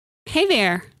Hey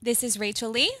there, This is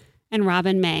Rachel Lee. and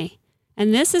Robin May,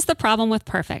 and this is The Problem with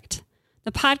Perfect,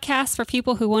 the podcast for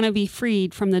people who want to be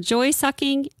freed from the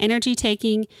joy-sucking,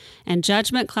 energy-taking, and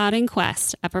judgment-clouding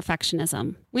quest at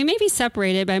perfectionism. We may be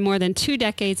separated by more than 2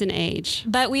 decades in age,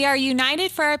 But we are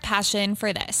united for our passion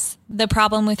for this, the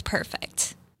problem with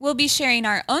perfect. We'll be sharing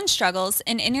our own struggles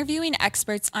and interviewing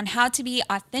experts on how to be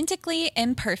authentically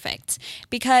imperfect.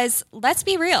 Because let's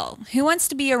be real, who wants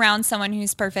to be around someone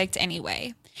who's perfect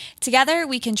anyway? Together,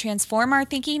 we can transform our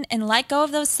thinking and let go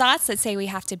of those thoughts that say we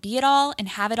have to be it all and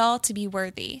have it all to be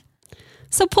worthy.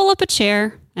 So pull up a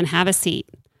chair and have a seat.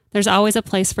 There's always a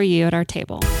place for you at our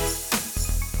table.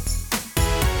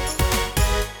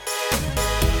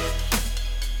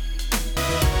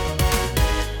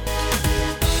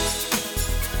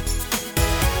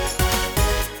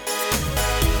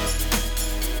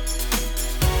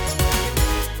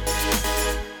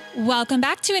 Welcome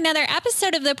back to another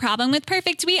episode of The Problem with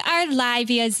Perfect. We are live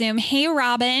via Zoom. Hey,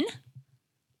 Robin.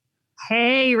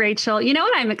 Hey, Rachel. You know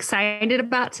what I'm excited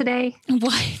about today?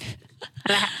 What?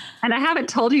 And I haven't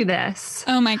told you this.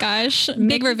 Oh my gosh.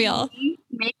 Big reveal.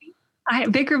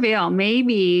 Big reveal.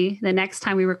 Maybe the next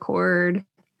time we record,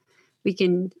 we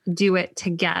can do it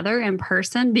together in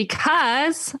person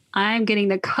because I'm getting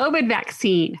the COVID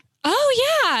vaccine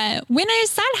Oh, yeah. When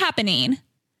is that happening?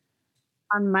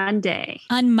 on Monday.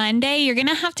 On Monday, you're going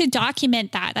to have to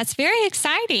document that. That's very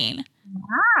exciting.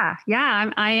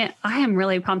 Yeah. I am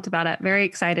really pumped about it. Very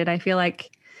excited. I feel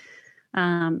like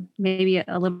maybe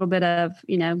a little bit of,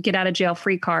 get out of jail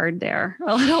free card there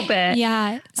a little bit.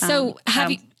 Yeah. So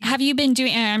have you been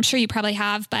doing, and I'm sure you probably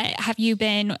have, but have you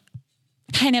been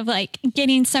kind of like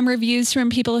getting some reviews from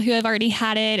people who have already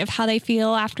had it of how they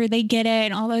feel after they get it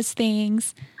and all those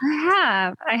things?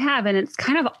 I have. And it's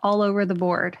kind of all over the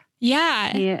board.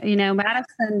 Yeah.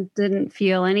 Madison didn't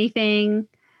feel anything.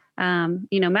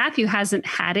 Matthew hasn't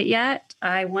had it yet.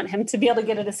 I want him to be able to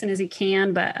get it as soon as he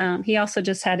can, but he also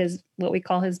just had what we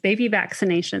call his baby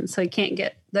vaccination. So he can't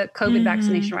get the COVID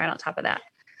vaccination right on top of that.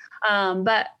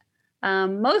 But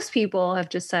most people have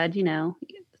just said,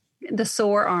 the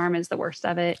sore arm is the worst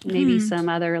of it. Maybe some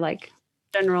other like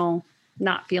general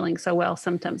not feeling so well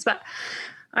symptoms, but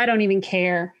I don't even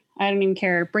care.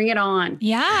 Bring it on.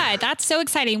 Yeah, that's so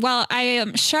exciting. Well, I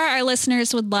am sure our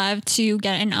listeners would love to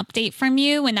get an update from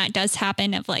you when that does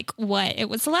happen of like what it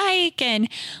was like and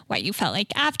what you felt like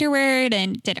afterward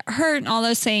and did it hurt and all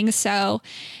those things. So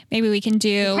maybe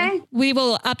we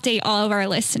will update all of our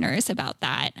listeners about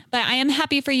that. But I am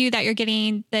happy for you that you're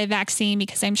getting the vaccine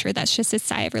because I'm sure that's just a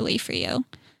sigh of relief for you.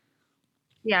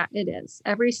 Yeah, it is.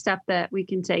 Every step that we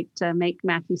can take to make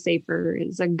Matthew safer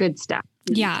is a good step.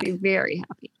 Yeah. I'm very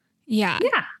happy. Yeah.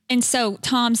 And so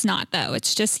Tom's not, though.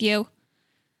 It's just you.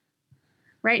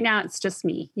 Right now, it's just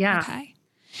me. Yeah. Okay.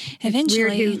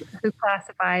 Eventually. It's weird who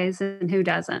classifies and who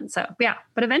doesn't. So, yeah.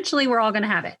 But eventually, we're all going to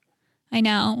have it. I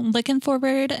know. I'm looking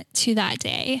forward to that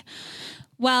day.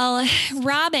 Well,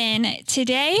 Robin,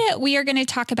 today we are going to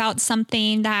talk about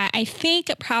something that I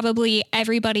think probably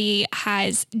everybody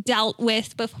has dealt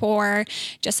with before,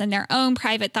 just in their own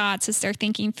private thoughts as they're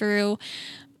thinking through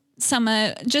some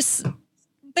just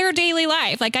their daily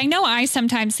life. Like I know I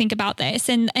sometimes think about this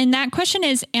and that question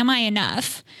is, am I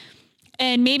enough?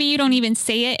 And maybe you don't even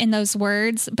say it in those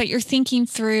words, but you're thinking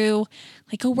through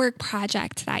like a work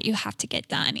project that you have to get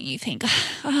done. And you think,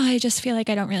 I just feel like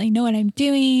I don't really know what I'm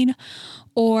doing.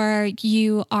 Or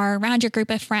you are around your group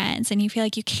of friends and you feel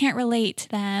like you can't relate to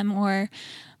them. Or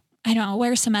I don't know, what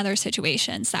are some other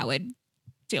situations that would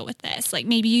deal with this? Like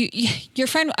maybe your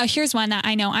friend, here's one that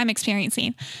I know I'm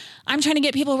experiencing. I'm trying to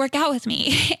get people to work out with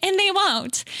me and they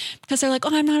won't because they're like,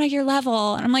 I'm not at your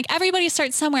level. And I'm like, everybody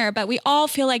starts somewhere, but we all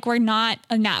feel like we're not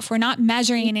enough. We're not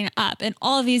measuring it up in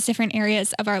all of these different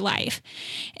areas of our life.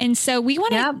 And so we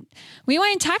want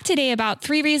to talk today about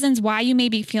 3 reasons why you may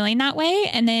be feeling that way.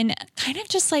 And then kind of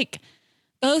just like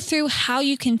go through how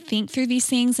you can think through these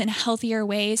things in healthier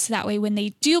ways. So that way, when they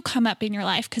do come up in your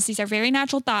life, because these are very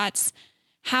natural thoughts,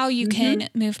 how you can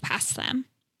move past them.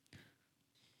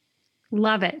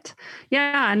 Love it.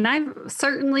 Yeah. And I've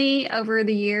certainly over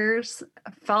the years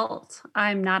felt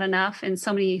I'm not enough in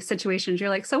so many situations. You're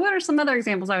like, so what are some other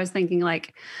examples? I was thinking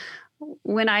like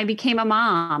when I became a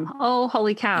mom, oh,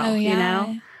 holy cow,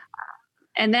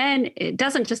 and then it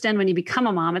doesn't just end when you become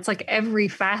a mom. It's like every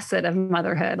facet of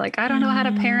motherhood. Like, I don't know how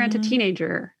to parent a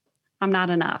teenager. I'm not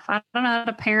enough. I don't know how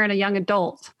to parent a young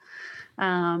adult.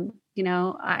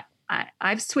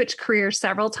 I've switched careers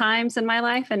several times in my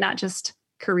life and not just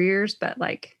careers, but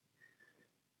like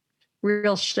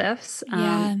real shifts.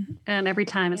 And every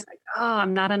time it's like,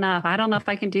 I'm not enough. I don't know if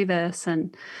I can do this.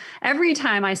 And every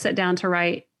time I sit down to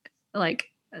write like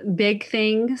big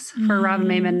things for Robin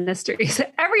May Ministries.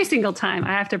 Every single time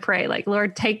I have to pray, like,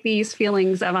 Lord, take these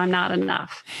feelings of I'm not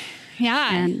enough.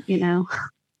 Yeah. And,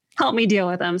 help me deal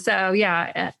with them. So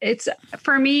yeah, it's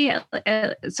for me,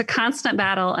 it's a constant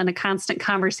battle and a constant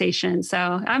conversation. So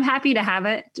I'm happy to have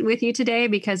it with you today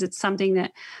because it's something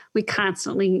that we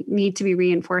constantly need to be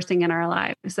reinforcing in our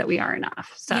lives that we are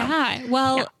enough. So yeah,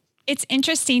 well, it's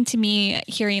interesting to me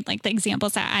hearing like the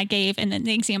examples that I gave and then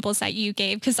the examples that you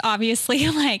gave, because obviously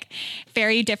like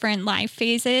very different life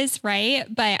phases, right?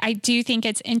 But I do think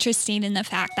it's interesting in the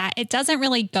fact that it doesn't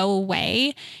really go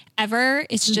away ever.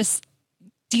 It's just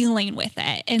dealing with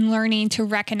it and learning to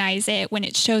recognize it when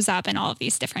it shows up in all of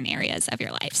these different areas of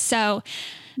your life. So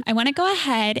I want to go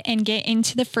ahead and get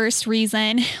into the first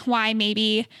reason why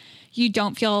maybe you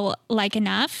don't feel like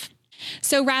enough.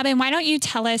 So Robin, why don't you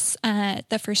tell us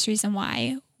the first reason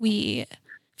why we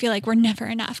feel like we're never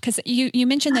enough? Because you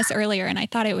mentioned this earlier and I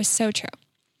thought it was so true.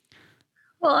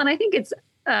 Well, and I think it's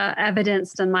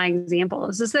evidenced in my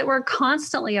examples is that we're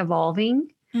constantly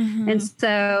evolving. And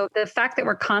so the fact that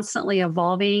we're constantly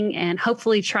evolving and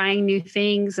hopefully trying new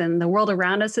things and the world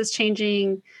around us is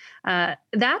changing,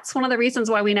 that's one of the reasons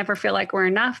why we never feel like we're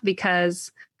enough,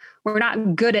 because we're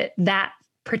not good at that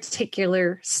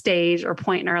particular stage or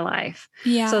point in our life.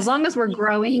 Yeah. So as long as we're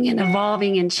growing and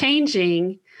evolving and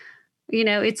changing,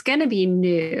 it's going to be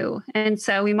new. And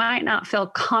so we might not feel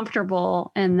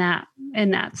comfortable in that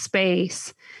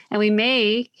space. And we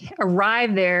may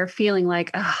arrive there feeling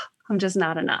like, oh, I'm just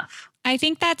not enough. I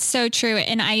think that's so true.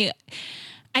 And I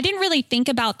didn't really think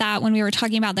about that when we were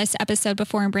talking about this episode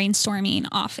before and brainstorming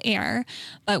off air.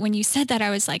 But when you said that,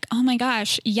 I was like, oh my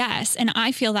gosh, yes. And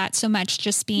I feel that so much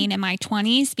just being in my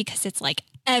 20s because it's like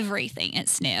everything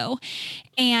is new.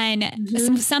 And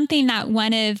something that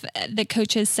one of the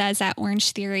coaches says at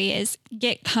Orange Theory is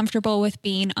get comfortable with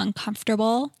being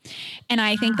uncomfortable. And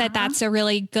I think that that's a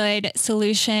really good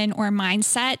solution or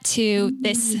mindset to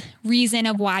this reason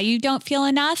of why you don't feel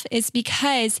enough, is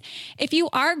because if you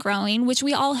are growing, which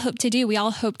we all hope to do, we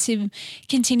all hope to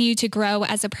continue to grow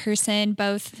as a person,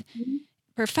 both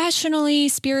professionally,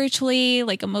 spiritually,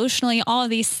 like emotionally, all of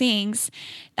these things,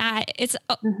 that it's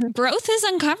growth is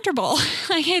uncomfortable.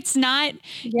 Like it's not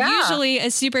usually a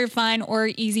super fun or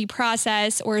easy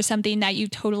process or something that you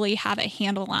totally have a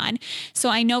handle on. So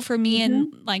I know for me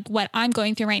and like what I'm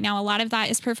going through right now, a lot of that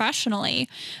is professionally,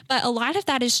 but a lot of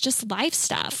that is just life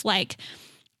stuff. Like,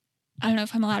 I don't know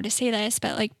if I'm allowed to say this,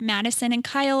 but like Madison and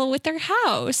Kyle with their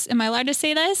house. Am I allowed to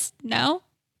say this? No?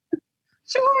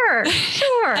 Sure.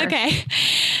 Okay.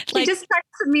 They just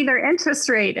texted me their interest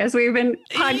rate as we've been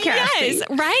podcasting. Yes,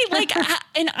 right? Like,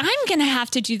 and I'm going to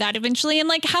have to do that eventually. And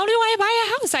like, how do I buy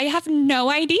a house? I have no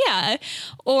idea.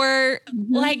 Or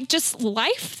like just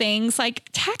life things like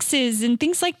taxes and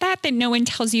things like that no one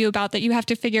tells you about that you have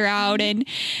to figure out. And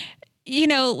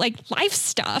like life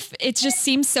stuff, it just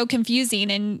seems so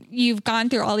confusing, and you've gone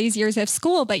through all these years of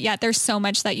school, but yet there's so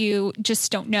much that you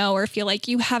just don't know or feel like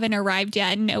you haven't arrived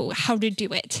yet and know how to do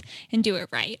it and do it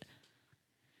right.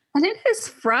 And it is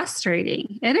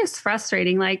frustrating.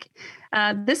 Like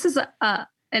this is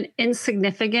an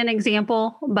insignificant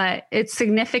example, but it's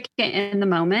significant in the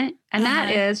moment. And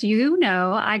that is,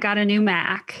 I got a new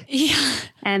Mac. Yeah.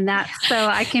 And that's so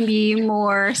I can be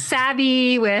more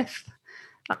savvy with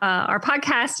our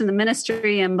podcast and the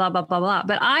ministry and blah, blah, blah, blah.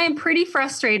 But I am pretty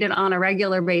frustrated on a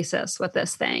regular basis with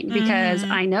this thing because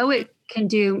I know it can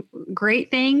do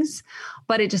great things,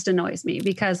 but it just annoys me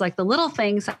because like the little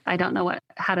things, I don't know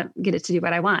how to get it to do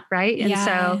what I want. Right. And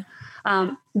so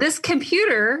this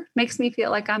computer makes me feel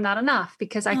like I'm not enough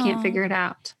because I can't figure it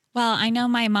out. Well, I know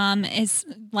my mom is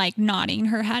like nodding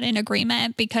her head in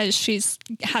agreement because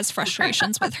has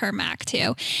frustrations with her Mac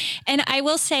too. And I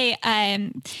will say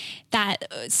that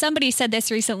somebody said this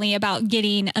recently about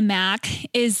getting a Mac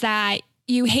is that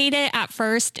you hate it at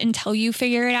first until you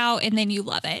figure it out and then you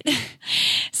love it.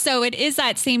 So it is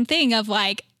that same thing of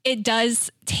like, it does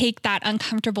take that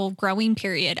uncomfortable growing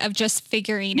period of just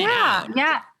figuring it out.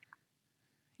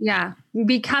 Yeah.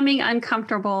 Become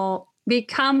comfortable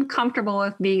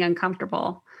with being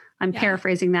uncomfortable. I'm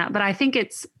paraphrasing that, but I think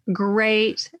it's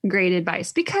great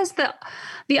advice because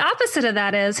the opposite of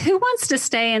that is who wants to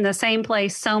stay in the same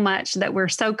place so much that we're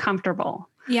so comfortable,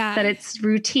 that it's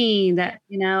routine, that,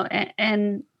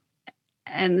 and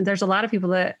there's a lot of people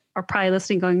that are probably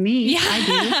listening going, me, I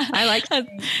do. I like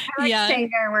staying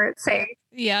there where it's safe.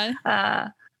 Yeah.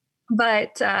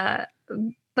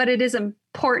 But it is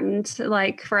important,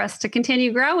 like for us to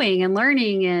continue growing and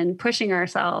learning and pushing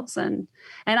ourselves. And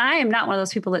I am not one of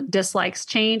those people that dislikes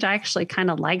change. I actually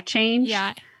kind of like change.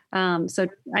 Yeah. So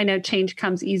I know change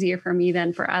comes easier for me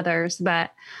than for others,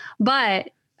 but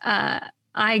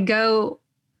I go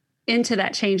into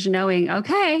that change knowing,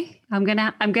 okay, I'm going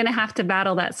to have to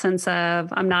battle that sense of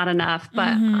I'm not enough, but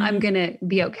I'm going to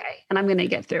be okay. And I'm going to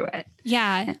get through it.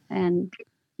 Yeah. And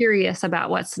curious about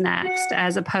what's next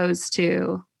as opposed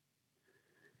to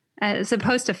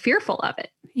fearful of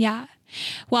it. Yeah.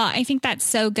 Well, I think that's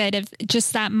so good of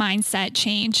just that mindset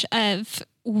change of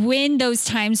when those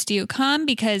times do come,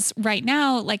 because right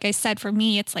now, like I said, for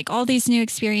me, it's like all these new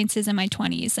experiences in my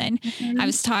 20s. And I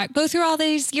was taught, go through all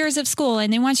these years of school.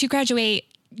 And then once you graduate,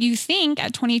 you think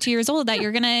at 22 years old that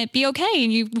you're going to be okay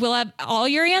and you will have all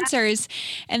your answers.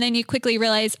 And then you quickly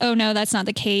realize, oh no, that's not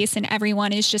the case. And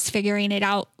everyone is just figuring it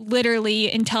out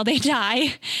literally until they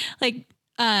die. Like,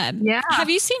 have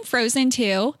you seen Frozen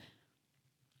 2?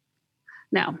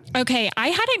 No. Okay. I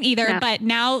hadn't either, but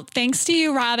now thanks to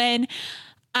you, Robin,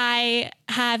 I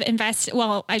have invested,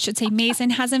 well, I should say Mason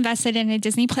has invested in a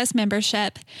Disney Plus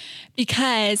membership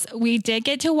because we did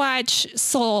get to watch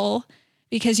Soul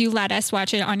because you let us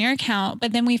watch it on your account,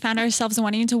 but then we found ourselves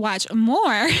wanting to watch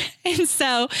more. And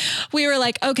so we were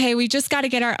like, okay, we just got to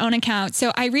get our own account.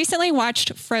 So I recently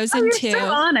watched Frozen 2. You're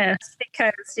so honest,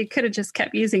 because you could have just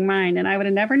kept using mine and I would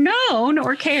have never known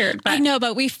or cared. But I know,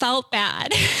 but we felt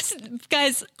bad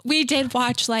because we did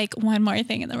watch like one more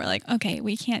thing and then we're like, okay,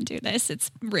 we can't do this. It's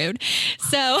rude.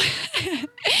 So,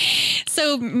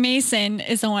 so Mason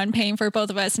is the one paying for both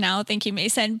of us now. Thank you,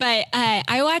 Mason. But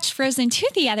I watched Frozen 2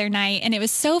 the other night and it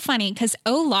was so funny because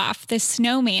Olaf, the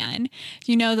snowman,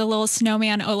 you know, the little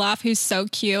snowman Olaf, who's so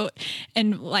cute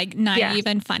and like naive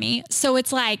and funny. So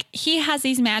it's like he has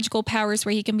these magical powers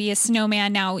where he can be a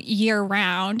snowman now year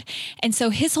round. And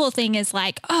so his whole thing is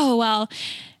like, oh, well,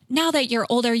 now that you're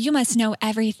older, you must know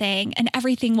everything and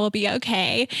everything will be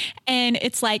okay. And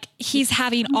it's like he's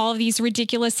having all of these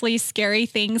ridiculously scary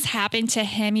things happen to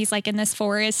him. He's like in this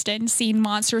forest and seeing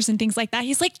monsters and things like that.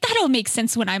 He's like, that'll make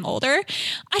sense when I'm older.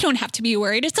 I don't have to be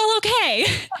worried. It's all okay.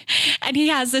 And he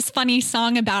has this funny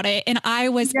song about it. And I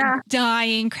was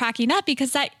dying, cracking up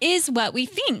because that is what we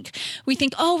think. We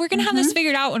think, oh, we're going to have this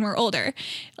figured out when we're older.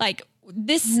 Like,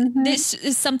 this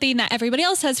is something that everybody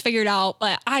else has figured out,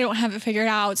 but I don't have it figured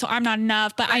out. So I'm not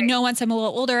enough, but I know once I'm a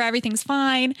little older, everything's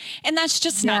fine. And that's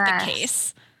just not the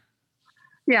case.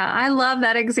 Yeah. I love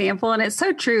that example. And it's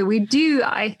so true. We do,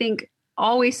 I think,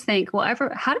 always think, well,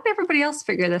 how did everybody else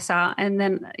figure this out? And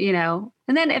then, you know,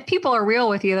 and then if people are real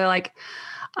with you, they're like,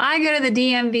 I go to the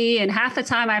DMV and half the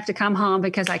time I have to come home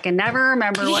because I can never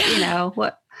remember what, you know,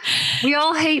 what. We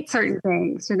all hate certain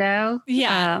things, you know?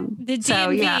 Yeah. The DMV. So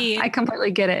yeah, I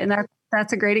completely get it. And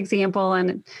that's a great example.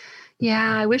 And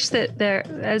yeah, I wish that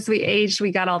as we aged,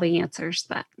 we got all the answers,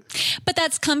 but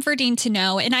that's comforting to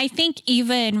know. And I think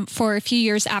even for a few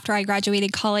years after I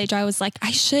graduated college, I was like, I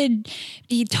should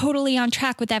be totally on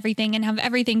track with everything and have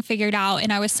everything figured out.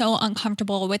 And I was so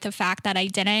uncomfortable with the fact that I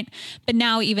didn't. But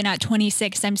now even at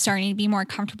 26, I'm starting to be more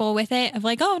comfortable with it of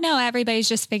like, oh no, everybody's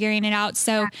just figuring it out.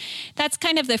 So that's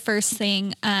kind of the first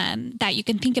thing that you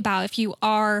can think about if you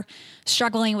are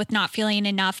struggling with not feeling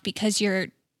enough because you're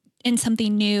in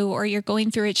something new or you're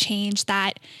going through a change,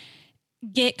 that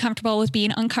get comfortable with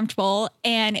being uncomfortable.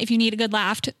 And if you need a good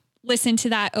laugh, listen to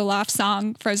that Olaf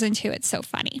song, Frozen 2. It's so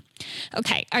funny.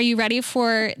 Okay. Are you ready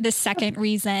for the second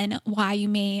reason why you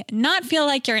may not feel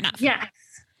like you're enough? Yes.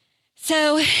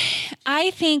 So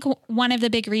I think one of the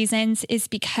big reasons is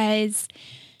because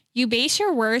you base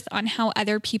your worth on how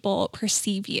other people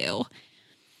perceive you.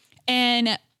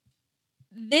 And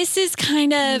this is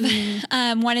kind of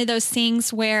one of those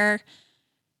things where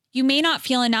you may not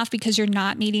feel enough because you're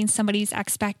not meeting somebody's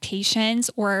expectations,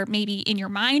 or maybe in your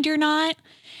mind you're not.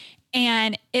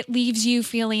 And it leaves you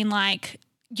feeling like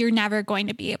you're never going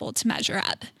to be able to measure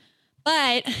up.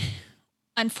 But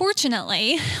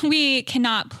unfortunately, we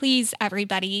cannot please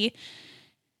everybody,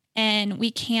 and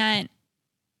we can't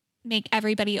make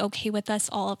everybody okay with us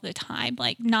all of the time.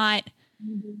 Like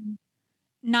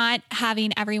not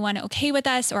having everyone okay with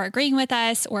us or agreeing with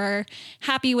us or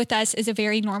happy with us is a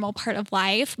very normal part of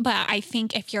life. But I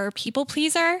think if you're a people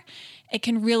pleaser, it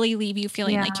can really leave you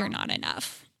feeling like you're not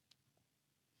enough.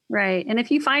 Right. And if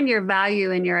you find your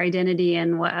value and your identity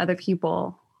in what other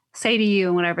people say to you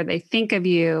and whatever they think of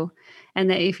you, and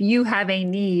that if you have a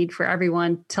need for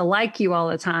everyone to like you all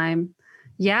the time,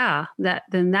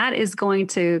 then that is going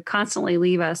to constantly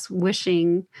leave us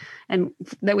wishing and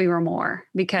that we were more,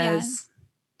 because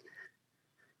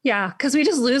because we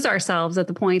just lose ourselves at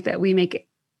the point that we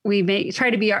try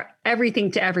to be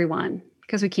everything to everyone,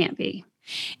 because we can't be.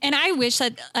 And I wish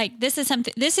that like, this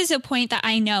is a point that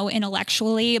I know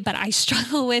intellectually, but I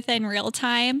struggle with in real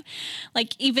time.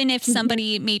 Like, even if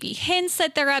somebody maybe hints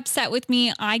that they're upset with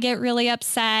me, I get really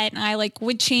upset and I like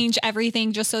would change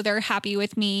everything just so they're happy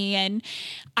with me. And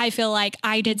I feel like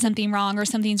I did something wrong or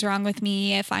something's wrong with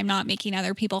me if I'm not making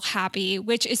other people happy,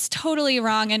 which is totally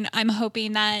wrong. And I'm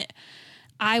hoping that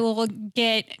I will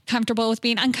get comfortable with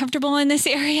being uncomfortable in this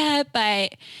area,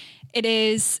 but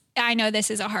I know this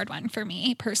is a hard one for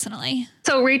me personally.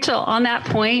 So Rachel, on that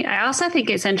point, I also think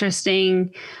it's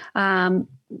interesting when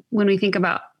we think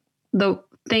about the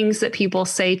things that people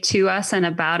say to us and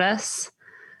about us.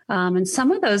 And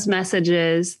some of those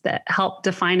messages that help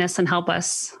define us and help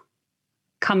us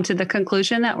come to the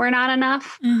conclusion that we're not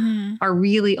enough are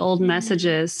really old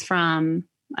messages from,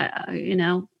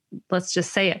 let's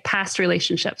just say it, past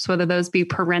relationships, whether those be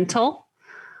parental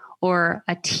or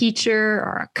a teacher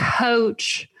or a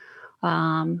coach,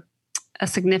 a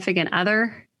significant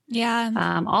other.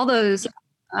 Yeah. All those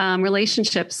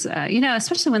relationships,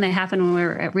 especially when they happen when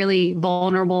we're at really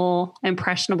vulnerable,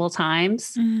 impressionable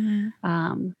times,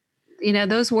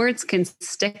 those words can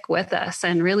stick with us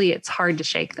and really it's hard to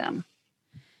shake them.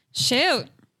 Shoot.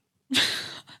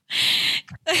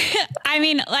 I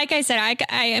mean, like I said,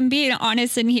 I am being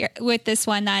honest in here with this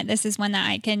one, that this is one that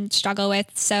I can struggle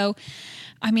with. So,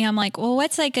 I mean, I'm like, well,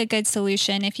 what's like a good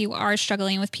solution if you are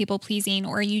struggling with people pleasing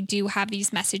or you do have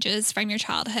these messages from your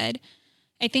childhood?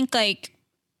 I think like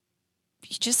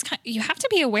you have to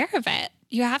be aware of it.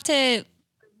 You have to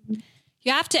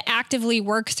actively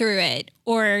work through it,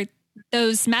 or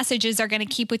those messages are going to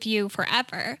keep with you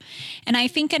forever. And I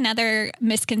think another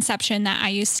misconception that I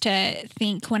used to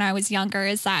think when I was younger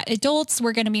is that adults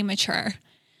were going to be mature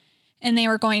and they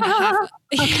were going to have,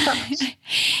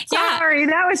 Sorry,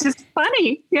 that was just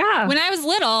funny. Yeah. When I was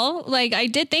little, like I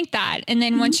did think that. And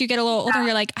then once you get a little older,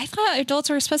 you're like, I thought adults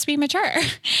were supposed to be mature.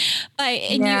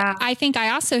 I think I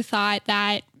also thought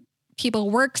that people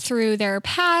work through their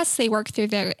past, they work through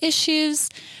their issues,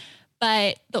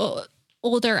 but the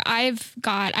older I've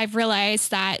got, I've realized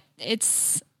that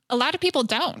a lot of people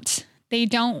don't. They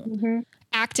don't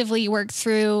actively work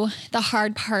through the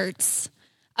hard parts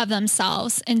of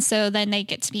themselves. And so then they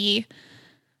get to be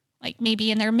like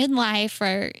maybe in their midlife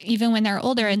or even when they're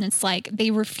older, and it's like they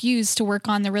refuse to work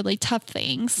on the really tough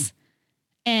things.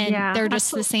 And they're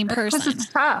just the same person. It's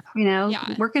tough,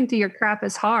 working through your crap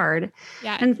is hard.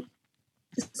 Yeah. And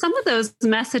some of those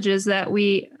messages that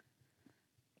we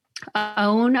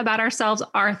own about ourselves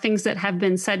are things that have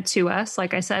been said to us,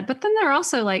 like I said, but then they're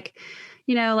also like,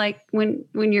 like when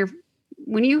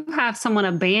you have someone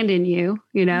abandon you,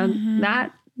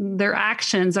 that their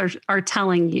actions are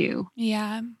telling you,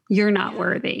 you're not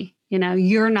worthy,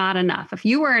 you're not enough. If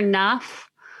you were enough,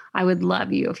 I would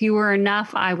love you. If you were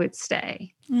enough, I would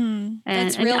stay. And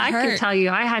I can tell you,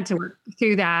 I had to work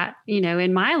through that,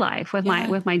 in my life with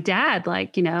my dad,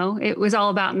 like, it was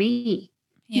all about me.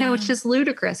 Which is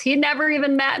ludicrous. He had never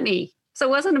even met me. So it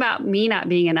wasn't about me not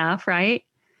being enough. Right.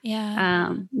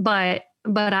 Yeah.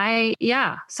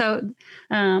 So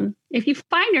if you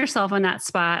find yourself in that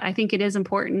spot, I think it is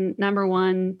important, number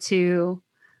one, to,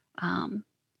 and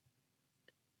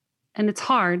it's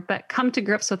hard, but come to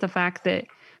grips with the fact that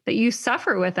you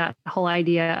suffer with that whole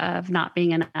idea of not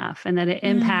being enough, and that it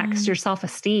impacts your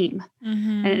self-esteem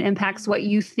and it impacts what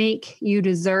you think you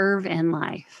deserve in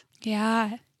life.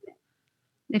 Yeah.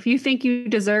 If you think you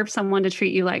deserve someone to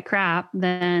treat you like crap,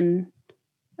 then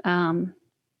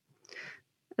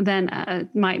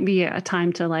it might be a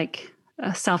time to like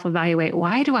self-evaluate.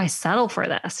 Why do I settle for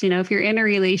this? If you're in a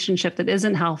relationship that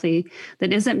isn't healthy,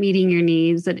 that isn't meeting your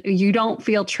needs, that you don't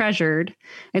feel treasured,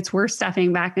 it's worth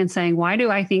stepping back and saying, why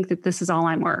do I think that this is all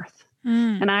I'm worth?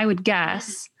 And I would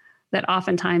guess that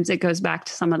oftentimes it goes back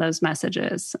to some of those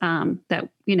messages that,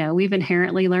 we've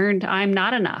inherently learned I'm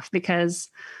not enough because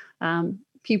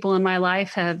people in my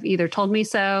life have either told me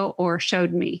so or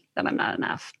showed me that I'm not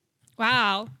enough.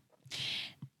 Wow.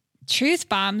 Truth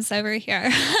bombs over here.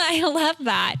 I love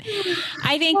that.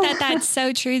 I think that that's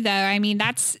so true though. I mean,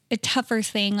 that's a tougher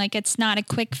thing. Like it's not a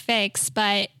quick fix,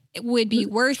 but it would be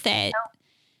worth it.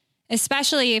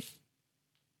 Especially if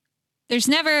there's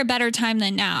never a better time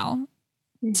than now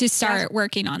to start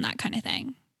working on that kind of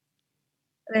thing.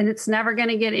 And it's never going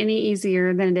to get any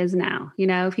easier than it is now.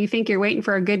 If you think you're waiting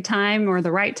for a good time or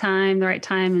the right time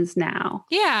is now.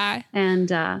 Yeah. And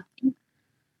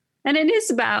it is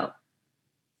about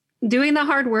doing the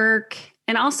hard work.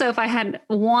 And also, if I had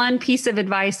one piece of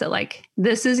advice that like,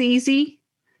 this is easy,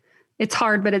 it's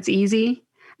hard, but it's easy.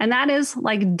 And that is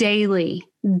like daily,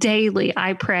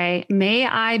 I pray, may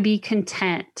I be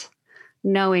content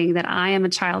knowing that I am a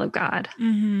child of God.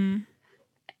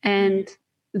 And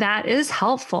that is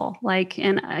helpful. Like,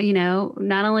 and,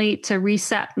 not only to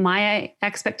reset my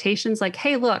expectations, like,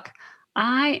 hey, look,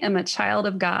 I am a child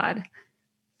of God.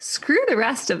 Screw the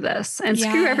rest of this and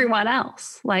screw everyone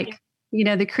else. Like,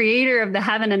 the creator of the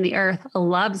heaven and the earth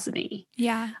loves me.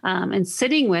 Yeah. And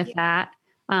sitting with that,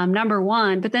 number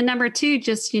one, but then number two,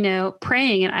 just,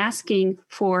 praying and asking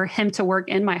for him to work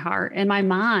in my heart and my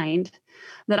mind,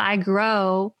 that I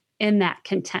grow in that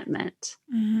contentment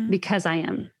because I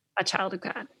am a child of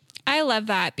God. I love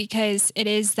that, because it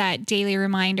is that daily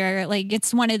reminder. Like,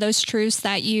 it's one of those truths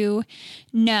that you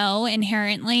know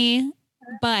inherently,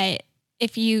 but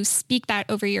if you speak that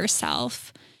over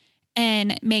yourself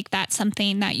and make that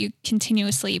something that you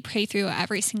continuously pray through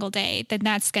every single day, then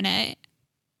that's going to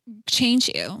change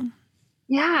you.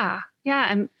 Yeah.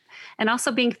 Yeah. And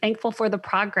also being thankful for the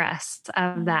progress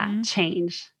of that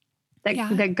change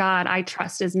that God, I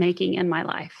trust, is making in my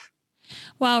life.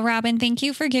 Well, Robin, thank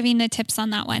you for giving the tips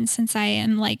on that one, since I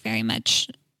am like very much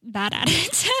bad at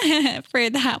it for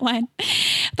that one.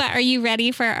 But are you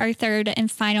ready for our third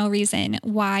and final reason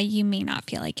why you may not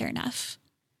feel like you're enough?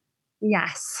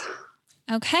 Yes.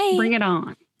 Okay. Bring it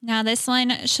on. Now, this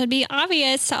one should be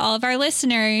obvious to all of our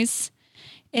listeners.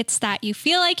 It's that you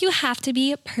feel like you have to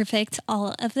be perfect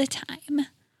all of the time.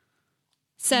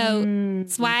 So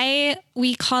that's why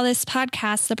we call this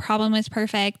podcast The Problem with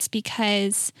Perfect,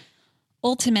 because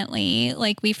ultimately,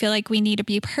 like, we feel like we need to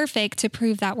be perfect to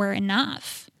prove that we're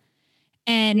enough.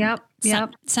 And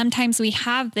sometimes we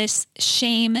have this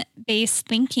shame-based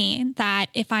thinking that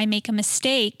if I make a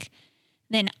mistake,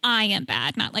 then I am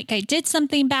bad. Not like I did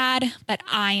something bad, but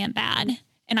I am bad.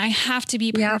 And I have to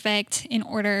be perfect in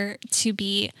order to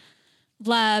be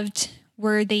loved,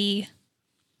 worthy,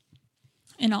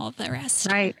 and all of the rest.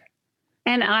 Right.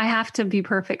 And I have to be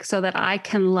perfect so that I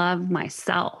can love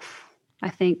myself, I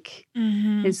think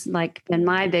is like been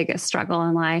my biggest struggle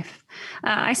in life.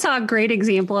 I saw a great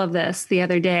example of this the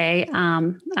other day.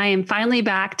 I am finally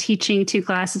back teaching 2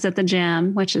 classes at the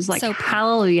gym, which is like,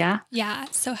 hallelujah. Yeah.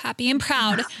 So happy and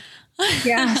proud.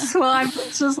 Yes. Well,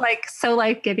 it's just like so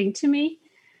life-giving to me.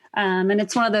 And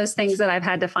it's one of those things that I've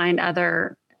had to find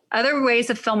other ways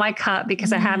to fill my cup,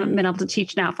 because I haven't been able to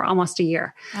teach now for almost a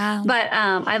year. Wow. But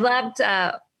I loved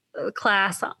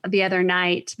class the other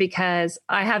night, because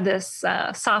I have this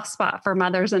soft spot for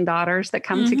mothers and daughters that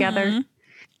come together.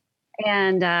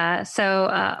 And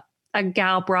so a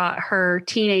gal brought her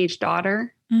teenage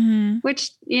daughter,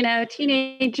 which,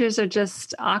 teenagers are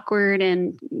just awkward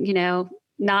and,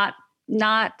 not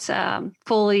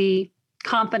fully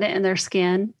confident in their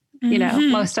skin.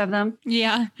 Most of them.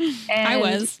 Yeah. And I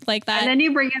was like that. And then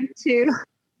you bring them to,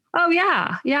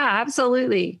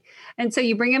 absolutely. And so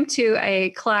you bring them to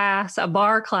a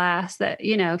bar class that,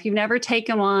 if you've never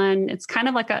taken one, it's kind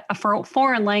of like a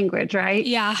foreign language, right?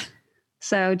 Yeah.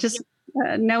 So just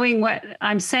knowing what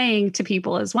I'm saying to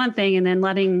people is one thing, and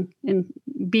then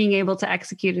being able to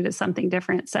execute it is something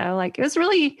different. So like, it was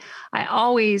really, I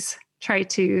always try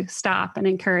to stop and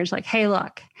encourage, like, hey,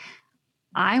 look,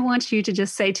 I want you to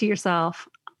just say to yourself,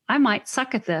 I might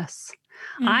suck at this.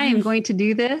 I am going to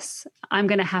do this. I'm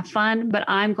going to have fun, but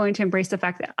I'm going to embrace the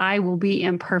fact that I will be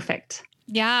imperfect.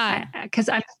 Yeah. Because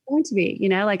I'm going to be,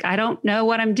 like, I don't know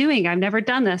what I'm doing. I've never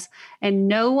done this. And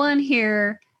no one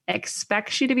here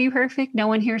expects you to be perfect. No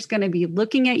one here is going to be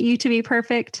looking at you to be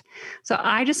perfect. So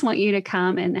I just want you to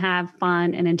come and have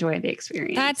fun and enjoy the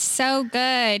experience. That's so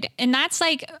good. And that's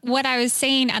like what I was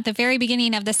saying at the very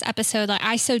beginning of this episode. Like,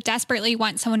 I so desperately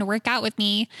want someone to work out with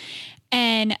me.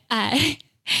 And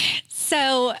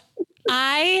so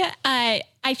I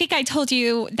think I told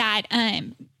you that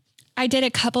I did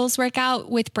a couples workout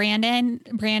with Brandon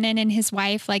and his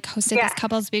wife, like, hosted this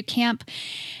couples boot camp.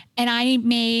 And I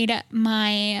made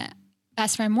my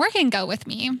best friend Morgan go with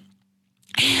me.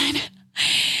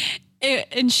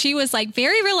 And she was like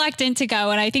very reluctant to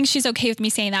go. And I think she's okay with me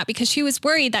saying that, because she was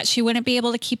worried that she wouldn't be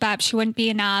able to keep up. She wouldn't be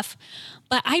enough.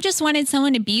 But I just wanted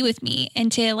someone to be with me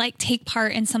and to like take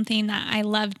part in something that I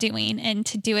love doing and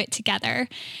to do it together.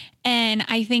 And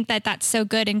I think that that's so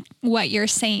good. And what you're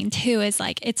saying too is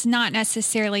like, it's not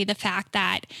necessarily the fact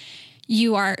that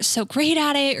you are so great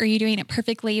at it or you're doing it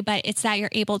perfectly, but it's that you're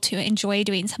able to enjoy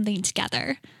doing something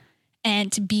together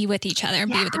and to be with each other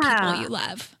and be with the people you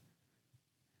love.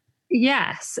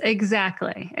 Yes,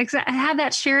 exactly. Have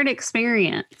that shared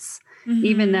experience,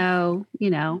 even though,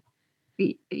 and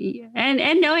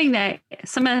knowing that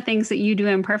some of the things that you do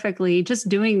imperfectly, just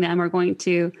doing them are going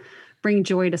to bring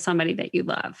joy to somebody that you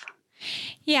love.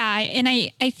 Yeah. And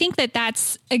I think that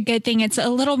that's a good thing. It's a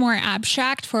little more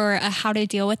abstract for how to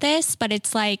deal with this, but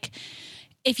it's like,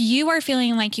 if you are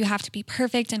feeling like you have to be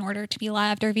perfect in order to be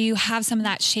loved, or if you have some of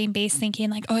that shame-based thinking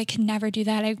like, oh, I can never do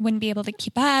that, I wouldn't be able to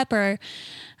keep up, or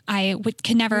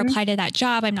can never apply to that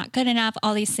job, I'm not good enough,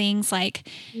 all these things, like,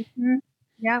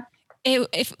 yeah, and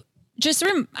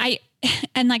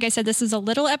like I said, this is a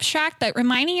little abstract, but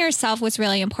reminding yourself was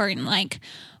really important. Like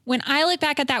when I look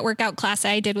back at that workout class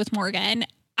I did with Morgan,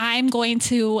 I'm going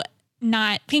to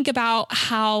not think about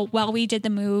how well we did the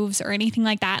moves or anything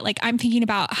like that. Like I'm thinking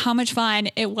about how much fun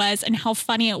it was and how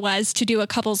funny it was to do a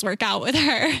couples workout with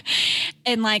her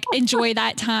and like enjoy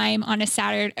that time on a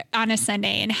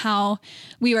Sunday, and how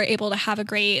we were able to have a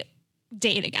great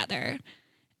day together.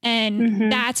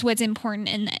 And that's what's important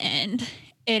in the end.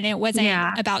 And it wasn't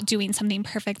about doing something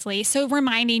perfectly. So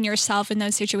reminding yourself in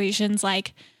those situations,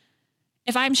 like,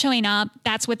 if I'm showing up,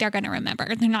 that's what they're going to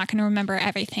remember. They're not going to remember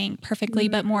everything perfectly,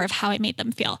 but more of how it made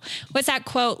them feel. What's that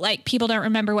quote? Like, people don't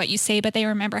remember what you say, but they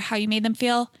remember how you made them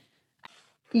feel.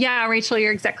 Yeah, Rachel,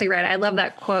 you're exactly right. I love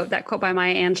that quote by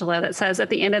Maya Angelou that says,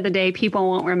 at the end of the day, people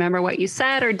won't remember what you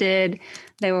said or did.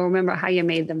 They will remember how you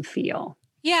made them feel.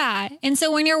 Yeah. And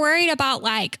so when you're worried about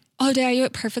like, oh, did I do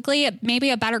it perfectly?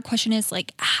 Maybe a better question is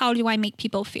like, how do I make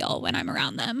people feel when I'm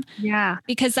around them? Yeah.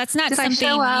 Because that's not something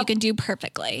you can do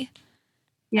perfectly.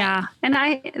 Yeah. And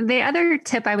the other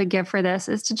tip I would give for this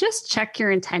is to just check your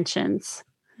intentions.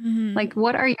 Like,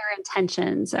 what are your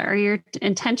intentions? Are your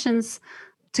intentions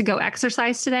to go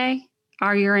exercise today?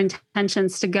 Are your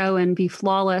intentions to go and be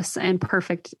flawless and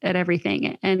perfect at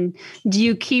everything? And do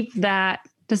you keep that?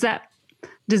 Does that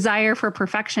desire for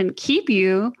perfection keep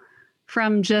you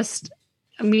from just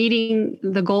meeting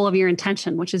the goal of your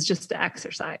intention, which is just to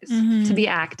exercise, to be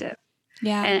active?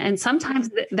 Yeah. And sometimes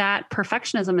that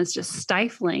perfectionism is just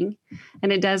stifling,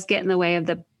 and it does get in the way of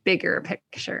the bigger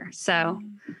picture. So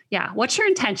yeah. What's your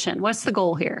intention? What's the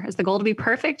goal here? Is the goal to be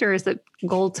perfect, or is the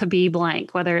goal to be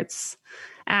blank, whether it's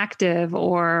active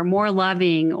or more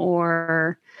loving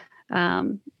or,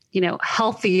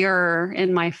 healthier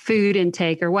in my food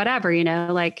intake or whatever,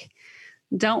 like,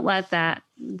 don't let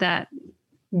that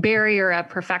barrier of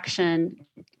perfection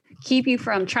keep you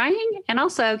from trying, and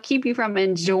also keep you from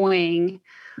enjoying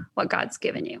what God's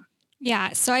given you.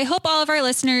 Yeah. So I hope all of our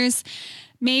listeners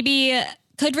maybe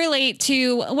could relate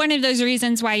to one of those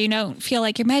reasons why you don't feel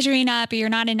like you're measuring up or you're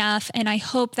not enough. And I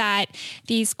hope that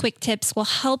these quick tips will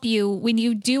help you when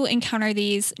you do encounter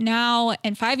these now,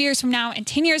 and 5 years from now, and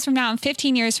 10 years from now, and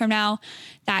 15 years from now,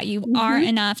 that you are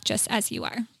enough just as you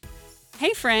are.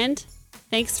 Hey, friend.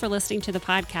 Thanks for listening to the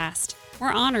podcast.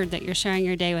 We're honored that you're sharing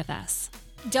your day with us.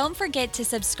 Don't forget to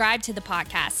subscribe to the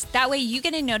podcast. That way you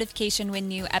get a notification when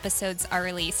new episodes are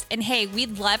released. And hey,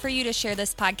 we'd love for you to share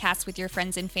this podcast with your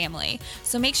friends and family.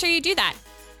 So make sure you do that.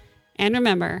 And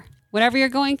remember, whatever you're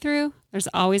going through, there's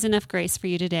always enough grace for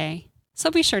you today. So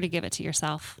be sure to give it to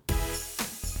yourself.